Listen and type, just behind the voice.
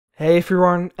Hey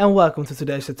everyone, and welcome to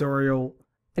today's tutorial.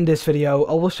 In this video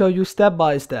I will show you step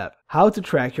by step how to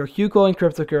track your KuCoin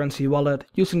cryptocurrency wallet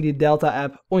using the Delta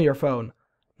app on your phone.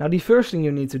 Now the first thing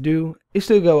you need to do is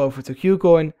to go over to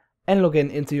KuCoin and log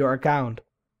in into your account.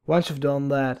 Once you've done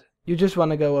that, you just want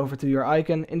to go over to your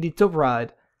icon in the top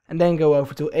right and then go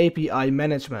over to API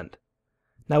Management.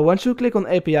 Now once you click on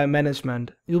API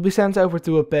Management, you'll be sent over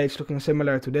to a page looking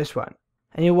similar to this one.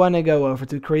 And you want to go over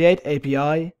to Create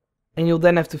API. And you'll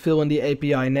then have to fill in the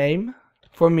API name.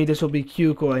 For me this will be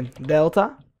KuCoin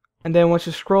Delta. And then once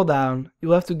you scroll down,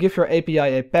 you'll have to give your API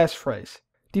a passphrase.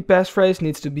 The passphrase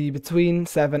needs to be between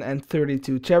 7 and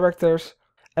 32 characters.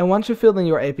 And once you fill in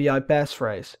your API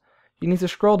passphrase, you need to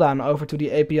scroll down over to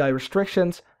the API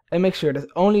restrictions and make sure that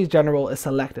only general is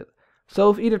selected. So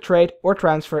if either trade or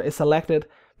transfer is selected,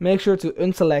 make sure to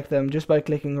unselect them just by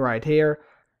clicking right here.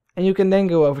 And you can then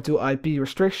go over to IP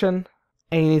restriction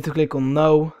and you need to click on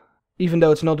no. Even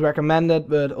though it's not recommended,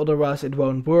 but otherwise it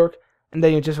won't work, and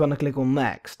then you just want to click on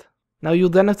next. Now you'll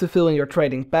then have to fill in your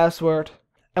trading password,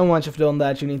 and once you've done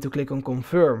that you need to click on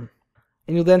confirm.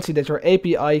 And you'll then see that your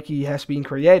API key has been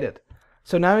created.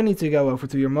 So now you need to go over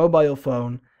to your mobile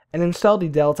phone and install the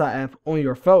Delta app on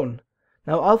your phone.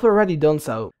 Now I've already done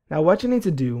so. Now what you need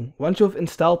to do once you've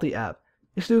installed the app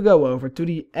is to go over to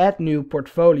the Add New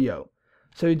Portfolio.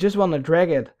 So you just want to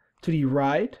drag it to the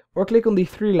right or click on the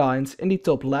 3 lines in the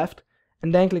top left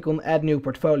and then click on Add New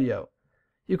Portfolio.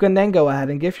 You can then go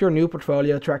ahead and give your new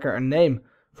portfolio tracker a name.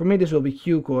 For me this will be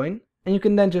KuCoin, and you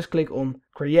can then just click on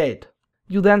Create.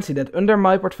 You'll then see that under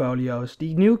My Portfolios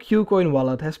the new KuCoin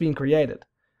wallet has been created.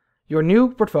 Your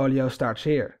new portfolio starts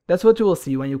here. That's what you will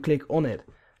see when you click on it.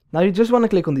 Now you just want to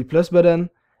click on the plus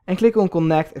button and click on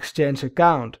Connect Exchange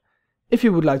Account. If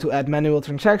you would like to add manual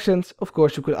transactions, of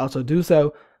course you could also do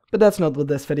so, but that's not what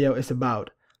this video is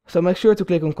about. So make sure to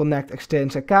click on Connect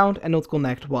Exchange Account and not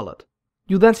Connect Wallet.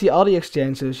 You then see all the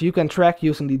exchanges you can track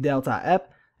using the Delta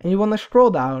app, and you want to scroll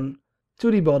down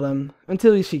to the bottom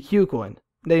until you see KuCoin.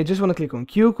 Then you just want to click on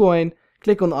KuCoin,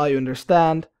 click on I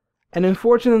understand, and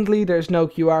unfortunately there is no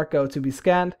QR code to be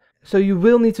scanned, so you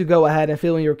will need to go ahead and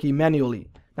fill in your key manually.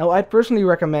 Now I'd personally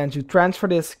recommend you transfer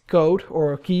this code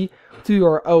or key to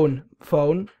your own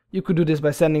phone. You could do this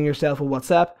by sending yourself a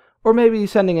WhatsApp or maybe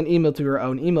sending an email to your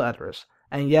own email address.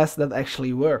 And yes, that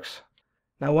actually works.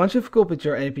 Now once you've copied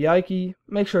your API key,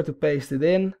 make sure to paste it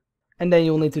in, and then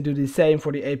you'll need to do the same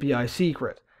for the API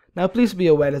secret. Now please be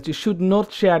aware that you should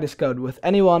not share this code with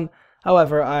anyone.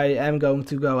 However, I am going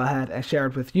to go ahead and share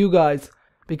it with you guys,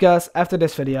 because after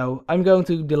this video I'm going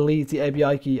to delete the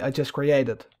API key I just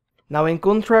created. Now in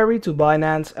contrary to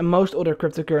Binance and most other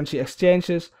cryptocurrency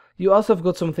exchanges, you also have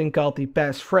got something called the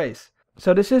passphrase.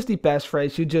 So this is the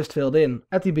passphrase you just filled in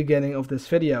at the beginning of this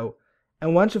video.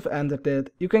 And once you've entered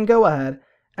it, you can go ahead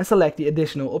and select the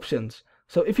additional options.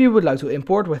 So if you would like to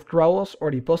import withdrawals or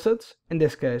deposits, in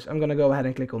this case I'm going to go ahead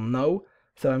and click on no.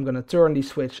 So I'm going to turn the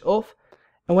switch off.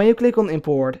 And when you click on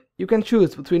import, you can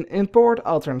choose between import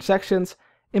all transactions,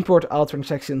 import all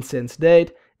transactions since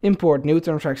date, import new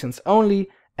transactions only,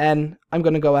 and I'm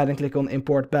going to go ahead and click on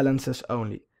import balances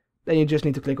only. Then you just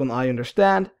need to click on I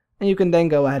understand, and you can then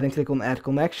go ahead and click on add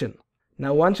connection.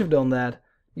 Now once you've done that,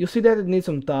 you'll see that it needs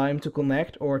some time to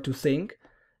connect or to sync.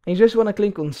 And you just want to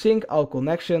click on sync all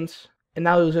connections. And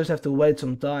now you'll just have to wait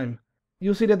some time.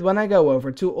 You'll see that when I go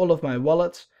over to all of my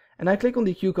wallets and I click on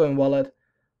the KuCoin wallet,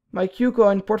 my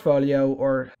KuCoin portfolio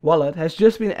or wallet has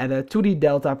just been added to the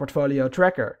Delta portfolio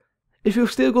tracker. If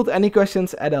you've still got any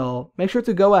questions at all, make sure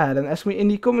to go ahead and ask me in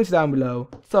the comments down below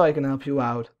so I can help you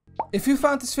out. If you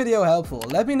found this video helpful,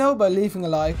 let me know by leaving a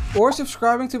like or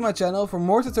subscribing to my channel for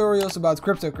more tutorials about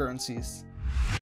cryptocurrencies.